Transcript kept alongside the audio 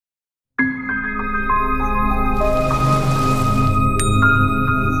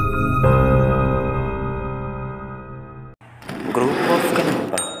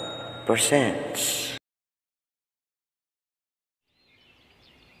presents.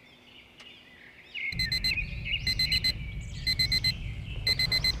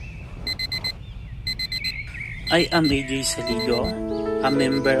 I am AJ Saligo, a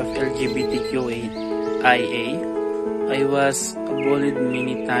member of LGBTQIA. I was bullied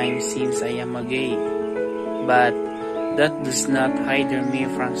many times since I am a gay, but that does not hinder me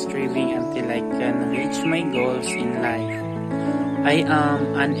from striving until I can reach my goals in life. I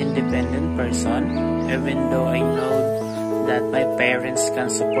am an independent person. Even though I know that my parents can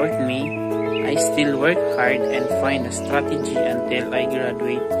support me, I still work hard and find a strategy until I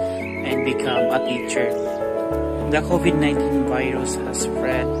graduate and become a teacher. The COVID-19 virus has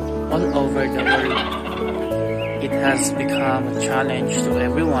spread all over the world. It has become a challenge to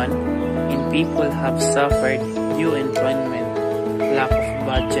everyone, and people have suffered due employment, lack of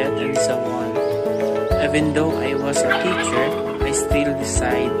budget, and so on. Even though I was a teacher, I still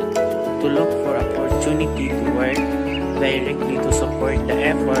decide to look for opportunity to work directly to support the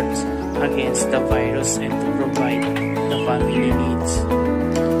efforts against the virus and to provide the family needs.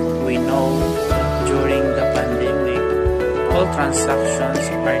 We know that during the pandemic, all transactions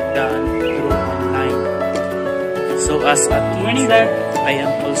are done through online. So as a teacher, I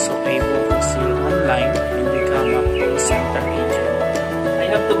am also able to sell online and become a call center agent. I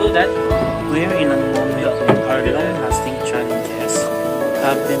have to do that. We are in a moment when our long-lasting challenges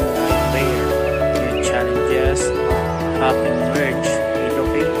have been laid bare. New challenges have emerged.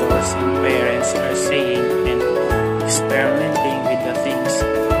 Educators and parents are saying and experimenting with the things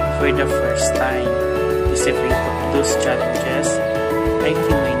for the first time. Despite of those challenges, I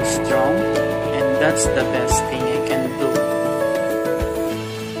remain strong, and that's the best thing I can do.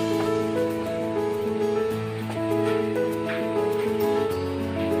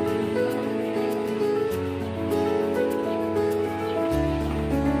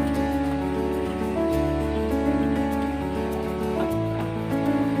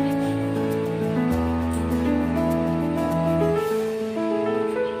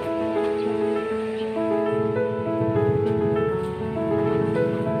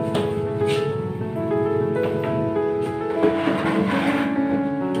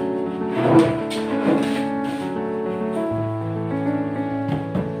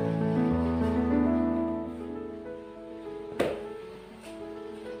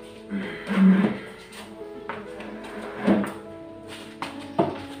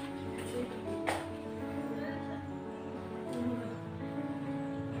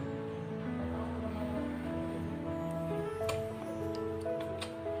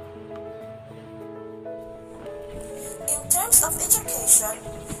 In terms of education,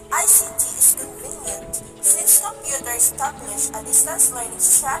 ICT is convenient since computers establish a distance learning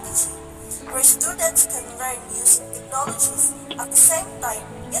strategy where students can learn using technologies. At the same time,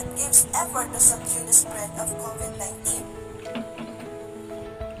 it gives effort to subdue the spread of COVID-19.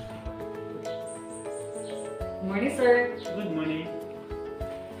 Good morning, sir. Good morning.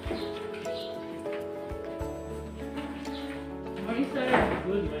 Good morning, sir.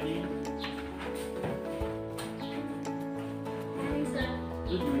 Good morning. Good morning, sir.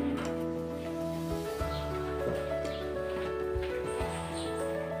 Good morning.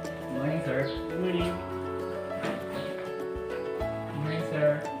 Good morning, sir. Good morning. Good morning, sir.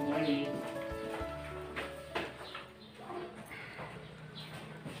 Good morning.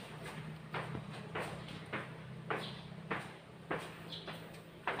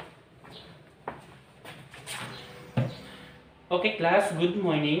 Okay, class, good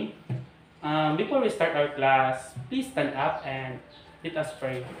morning. Before we start our class, please stand up and let us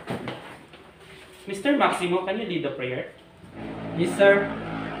pray. Mr. Maximo, can you lead the prayer? Yes, sir.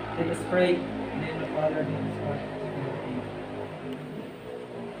 Let us pray. In the name of the Father, and of the Son, and of the Holy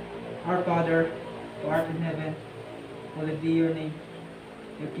Spirit. Our Father, who art in heaven, hallowed be your name.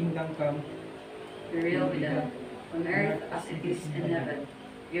 Your kingdom come. Your will be done, on earth as it is in heaven.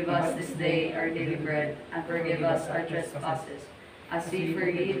 Give us this day our daily bread, and forgive us our trespasses, as we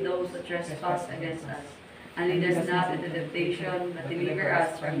forgive those who trespass against us. And lead us not into temptation, but deliver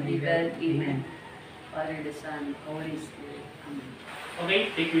us from evil. Amen. Father, the Son, Holy Spirit. Amen.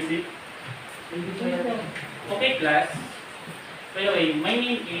 Okay, take your seat. Okay, class. By the way, my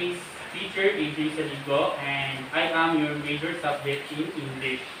name is Teacher AJ Saligo, and I am your major subject in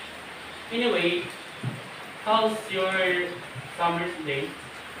English. Anyway, how's your summer day?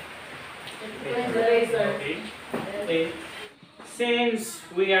 Good, sir. Okay. Since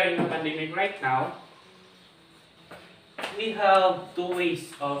we are in a pandemic right now, we have two ways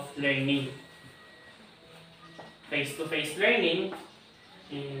of learning. Face-to-face learning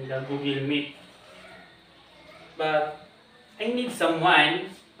in the Google Meet. But I need someone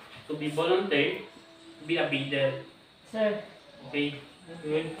to to be volunteer, be a bidder. Sir. Okay,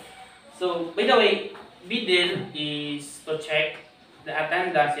 good. So, by the way, bidder is to check the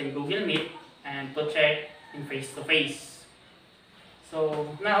attendance in Google Meet and to check in face-to-face.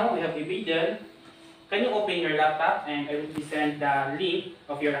 So, now we have a bidder. Can you open your laptop and I will send the link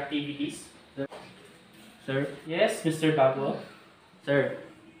of your activities? Sir? Yes, Mr. Bago. Sir,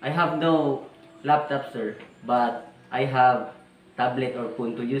 I have no laptop, sir, but I have tablet or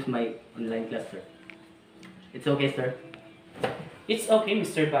phone to use my online class, sir. It's okay, sir. It's okay,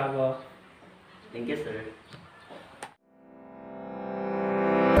 Mr. Bago. Thank you, sir.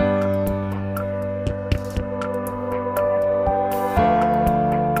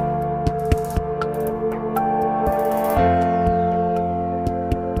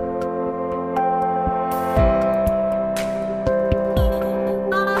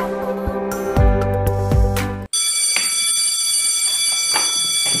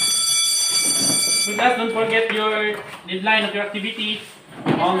 So guys, don't forget your deadline of your activity.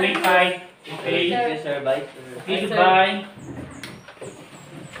 On May 5. Okay. Thank you, sir. Bye, sir. Okay, goodbye.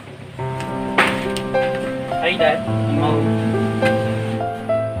 Hi, Dad. I'm home.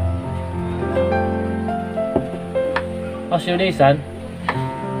 How's your day, son?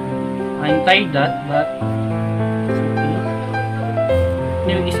 I'm tired, Dad, but it's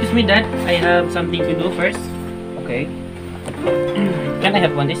okay. Anyway, excuse me, Dad. I have something to do first. Okay. Can I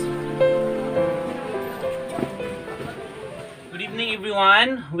have one, this? Good evening,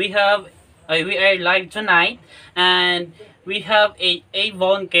 everyone. We are live tonight, and we have a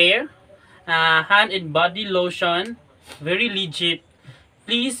Avon Care hand and body lotion, very legit.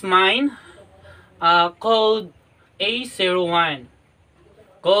 Please mind code A01.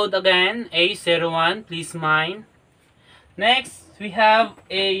 Code again A01. Please mind. Next, we have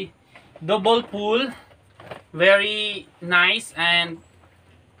a double pool, very nice and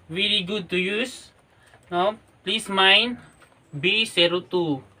very good to use. No, please mind.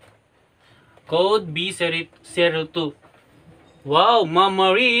 B02. Code B02. Wow, Ma'am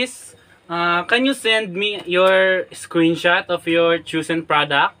Mariz, can you send me your screenshot of your chosen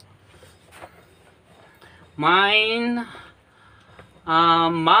product? Mine,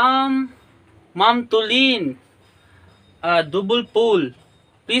 Ma'am TOLIN, double pool.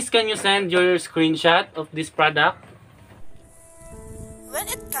 Please can you send your screenshot of this product? When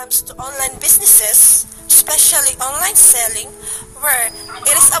it comes to online businesses, especially online selling, where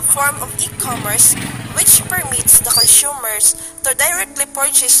it is a form of e-commerce which permits the consumers to directly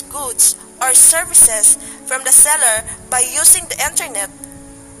purchase goods or services from the seller by using the internet,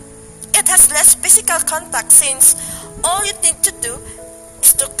 it has less physical contact since all you need to do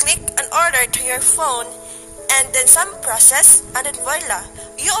is to click an order to your phone and then some process and then voila,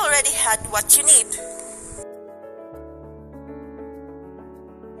 you already had what you need.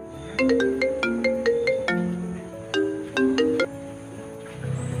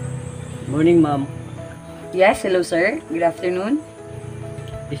 Morning, ma'am. Yes, hello sir. Good afternoon.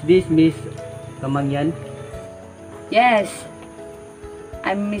 Is this Miss Kamangyan? Yes,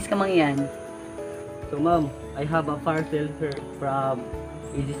 I'm Miss Kamangyan. So, ma'am, I have a parcel here from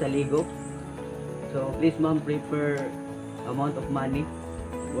SALIGO. So, please, ma'am, prepare amount of money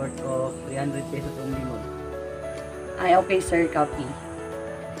worth of 300 pesos only, ma'am. Ay, okay sir, copy.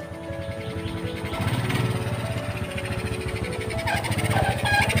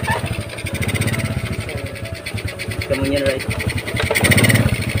 Kamangyan, right?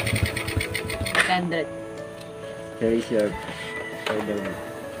 Standard. Here is your order.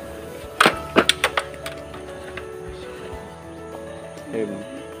 Here, ma'am.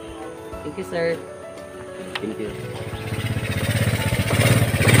 Thank you sir. Thank you.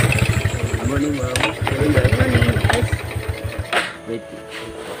 Good morning, ma'am. Good morning, yes. Wait.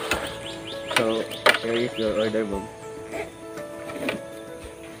 So, here is your order, ma'am.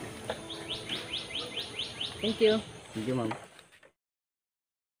 Thank you. Thank you, ma'am.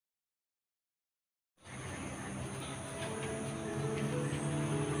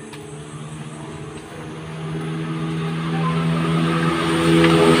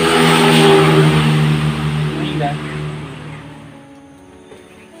 Manila.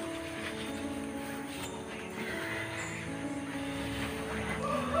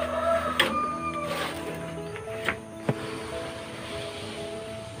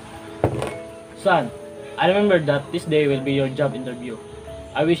 Son, I remember that this day will be your job interview.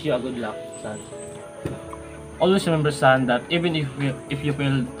 I wish you a good luck, son. Always remember, son, that even if you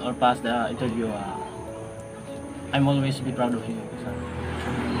fail or pass the interview, I'm always be proud of you, son.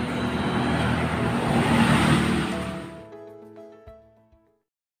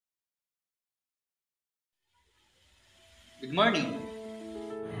 Good morning.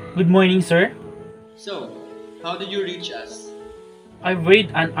 Good morning, sir. So, how did you reach us? I read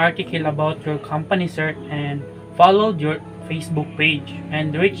an article about your company, sir, and followed your Facebook page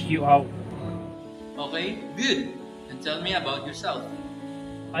and reached you out. Okay, good. And tell me about yourself.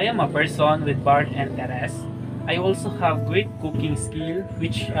 I am a person with bar interest. I also have great cooking skill,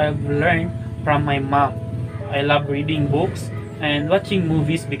 which I've learned from my mom. I love reading books and watching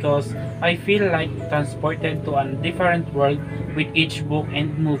movies because I feel like transported to a different world with each book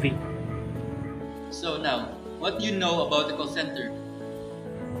and movie. So now, what do you know about the call center?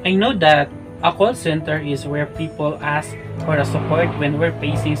 I know that a call center is where people ask for a support when we're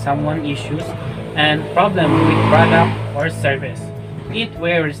facing someone issues and problems with product or service. It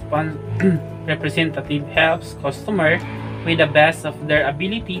where representative helps customer with the best of their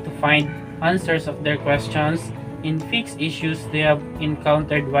ability to find answers of their questions and fix issues they have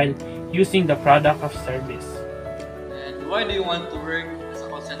encountered while using the product of service. And why do you want to work as a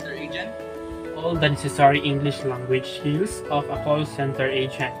call center agent? All the necessary English language skills of a call center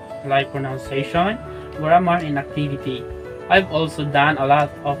agent, like pronunciation, grammar, and activity. I've also done a lot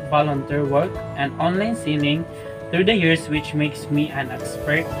of volunteer work and online selling through the years, which makes me an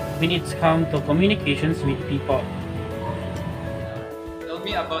expert when it's come to communications with people. Tell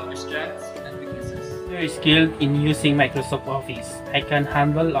me about your strengths and weaknesses. Very skilled in using Microsoft Office. I can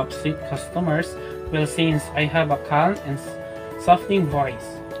handle upset customers well since I have a calm and softening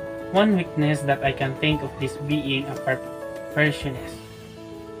voice. One weakness that I can think of is being a perfectionist.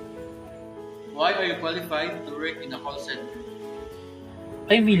 Why are you qualified to work in a call center?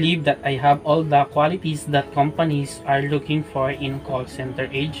 I believe that I have all the qualities that companies are looking for in call center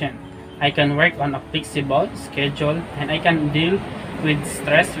agent. I can work on a flexible schedule and I can deal with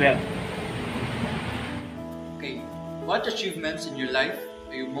stress well. Okay, what achievements in your life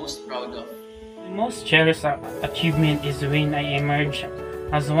are you most proud of? My most cherished achievement is when I emerged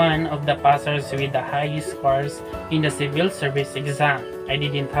as one of the passers with the highest scores in the civil service exam. I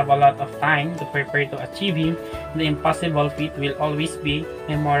didn't have a lot of time to prepare to achieving the impossible feat will always be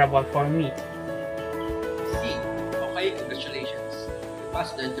memorable for me. See, okay, congratulations. You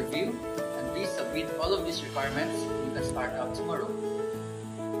passed the interview and please submit all of these requirements. You can start out tomorrow.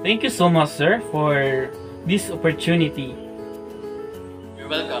 Thank you so much, sir, for this opportunity. You're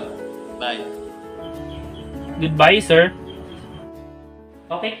welcome. Bye. Goodbye, sir.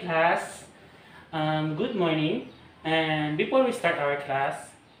 Okay, class. Good morning. And before we start our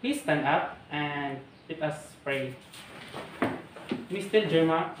class, please stand up and let us pray. Mr.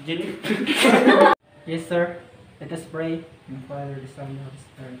 JELMAR. Yes, sir. Let us pray. In the Father, the Son, and the Holy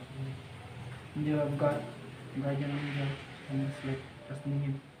Spirit. Amen. In the name of God, guardian angel, and the Spirit, trust in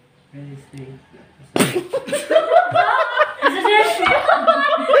Him. May this day.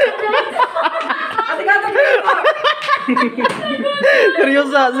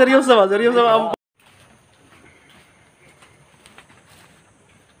 Seryoso ba?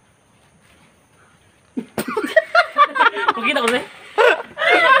 Makita ko, sir?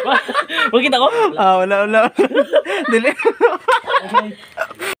 Makita ko? Wala. Dili.